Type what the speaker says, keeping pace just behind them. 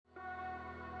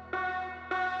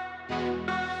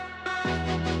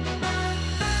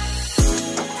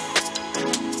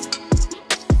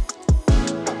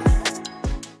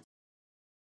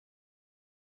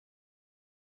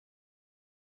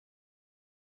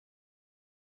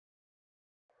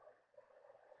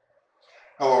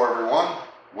Hello everyone,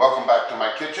 welcome back to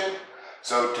my kitchen.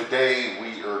 So today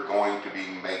we are going to be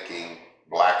making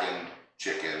blackened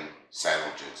chicken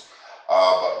sandwiches.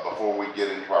 But before we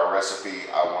get into our recipe,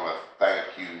 I want to thank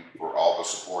you for all the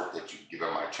support that you've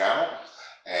given my channel.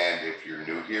 And if you're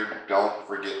new here, don't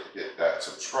forget to hit that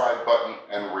subscribe button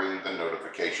and ring the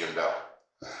notification bell.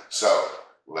 So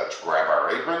let's grab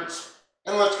our aprons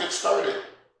and let's get started.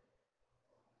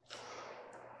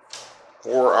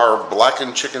 For our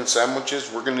blackened chicken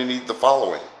sandwiches, we're going to need the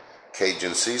following: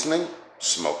 Cajun seasoning,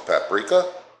 smoked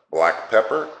paprika, black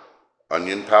pepper,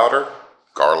 onion powder,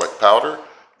 garlic powder,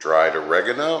 dried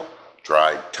oregano,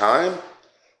 dried thyme,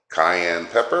 cayenne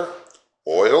pepper,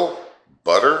 oil,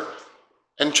 butter,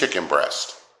 and chicken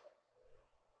breast.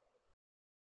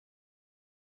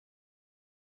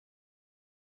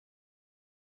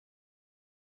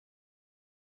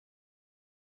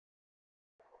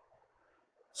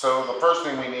 So the first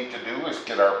thing we need to do is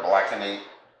get our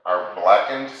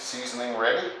blackened seasoning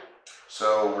ready.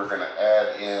 So we're going to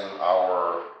add in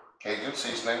our Cajun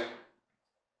seasoning,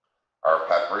 our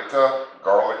paprika,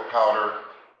 garlic powder,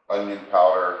 onion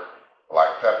powder,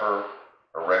 black pepper,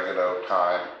 oregano,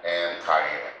 thyme, and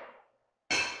cayenne.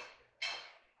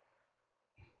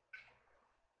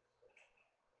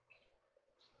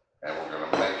 And we're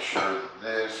going to make sure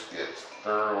this gets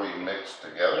thoroughly mixed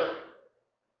together.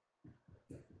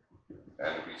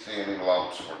 And if you see any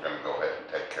lumps, we're going to go ahead and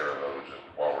take care of those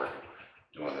while we're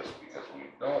doing this, because we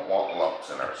don't want lumps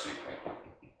in our seasoning.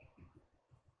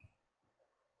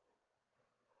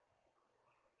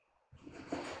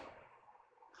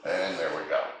 And there we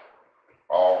go.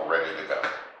 All ready to go.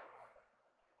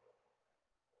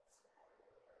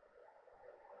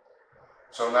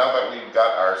 So now that we've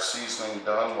got our seasoning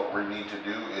done, what we need to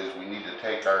do is we need to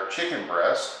take our chicken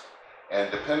breast,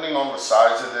 and depending on the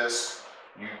size of this,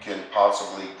 you can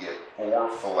possibly get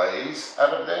 4 fillets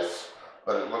out of this,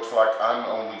 but it looks like I'm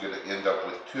only going to end up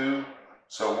with 2.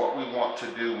 So what we want to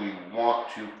do, we want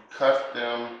to cut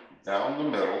them down the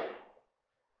middle,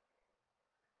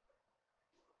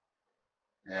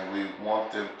 and we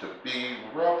want them to be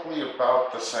roughly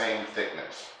about the same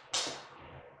thickness.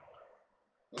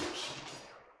 Oops.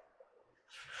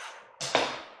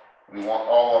 We want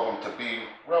all of them to be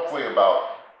roughly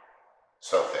about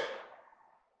so thick.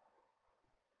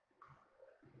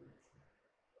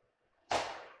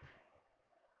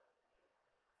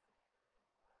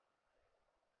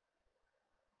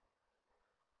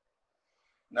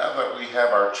 Now that we have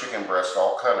our chicken breast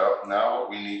all cut up, now what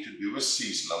we need to do is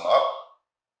season them up.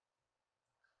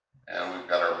 And we've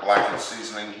got our blackened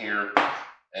seasoning here,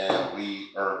 and we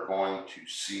are going to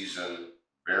season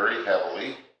very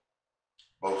heavily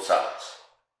both sides.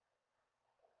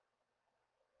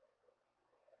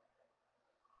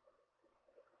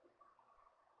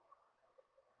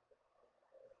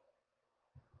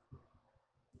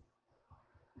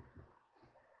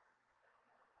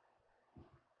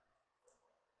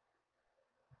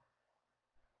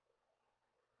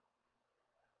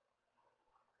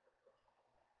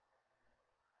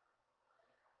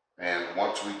 And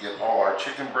once we get all our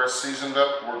chicken breast seasoned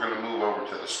up, we're going to move over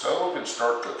to the stove and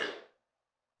start cooking.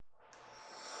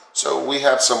 So we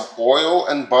have some oil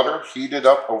and butter heated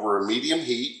up over a medium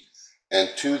heat, and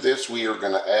to this we are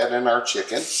going to add in our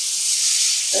chicken.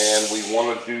 And we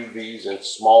want to do these in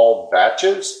small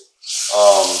batches,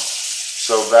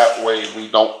 so that way we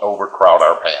don't overcrowd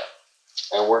our pan.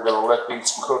 And we're going to let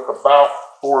these cook about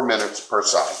 4 minutes per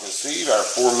side. You can see our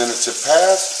 4 minutes have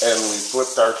passed, and we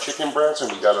flipped our chicken breast,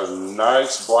 and we got a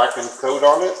nice blackened coat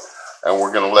on it. And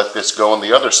we're going to let this go on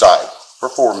the other side for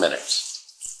 4 minutes.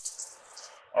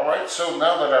 All right, so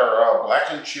now that our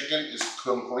blackened chicken is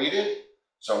completed,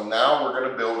 so now we're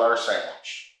going to build our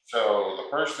sandwich. So the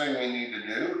first thing we need to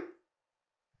do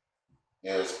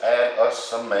is add us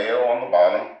some mayo on the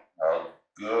bottom, a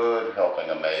good helping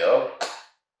of mayo,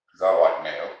 because I like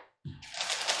mayo.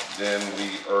 Then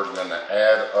we are going to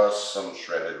add us some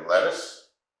shredded lettuce.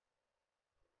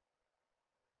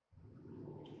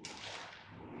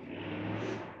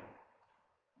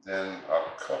 Then a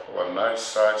couple of nice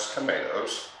sized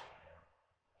tomatoes.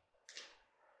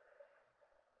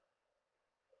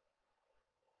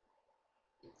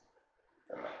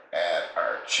 Going to add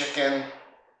our chicken.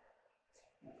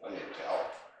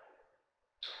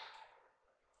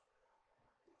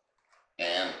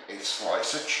 And a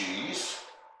slice of cheese.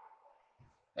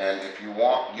 And if you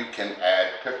want, you can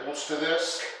add pickles to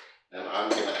this. And I'm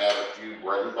going to add a few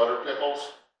bread and butter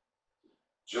pickles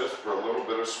just for a little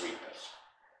bit of sweetness.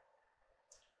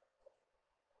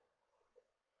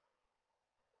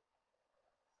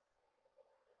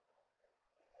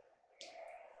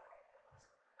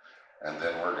 And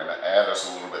then we're going to add us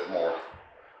a little bit more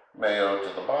mayo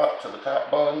to the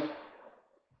top bun.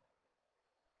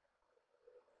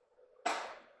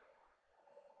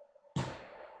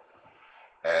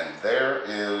 And there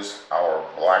is our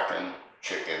blackened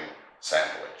chicken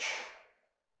sandwich.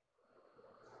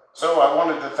 So I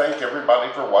wanted to thank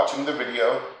everybody for watching the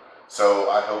video. So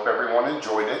I hope everyone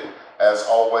enjoyed it. As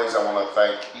always, I want to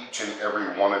thank each and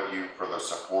every one of you for the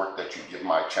support that you give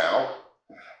my channel.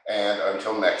 And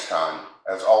until next time,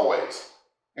 as always,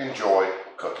 enjoy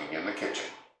cooking in the kitchen.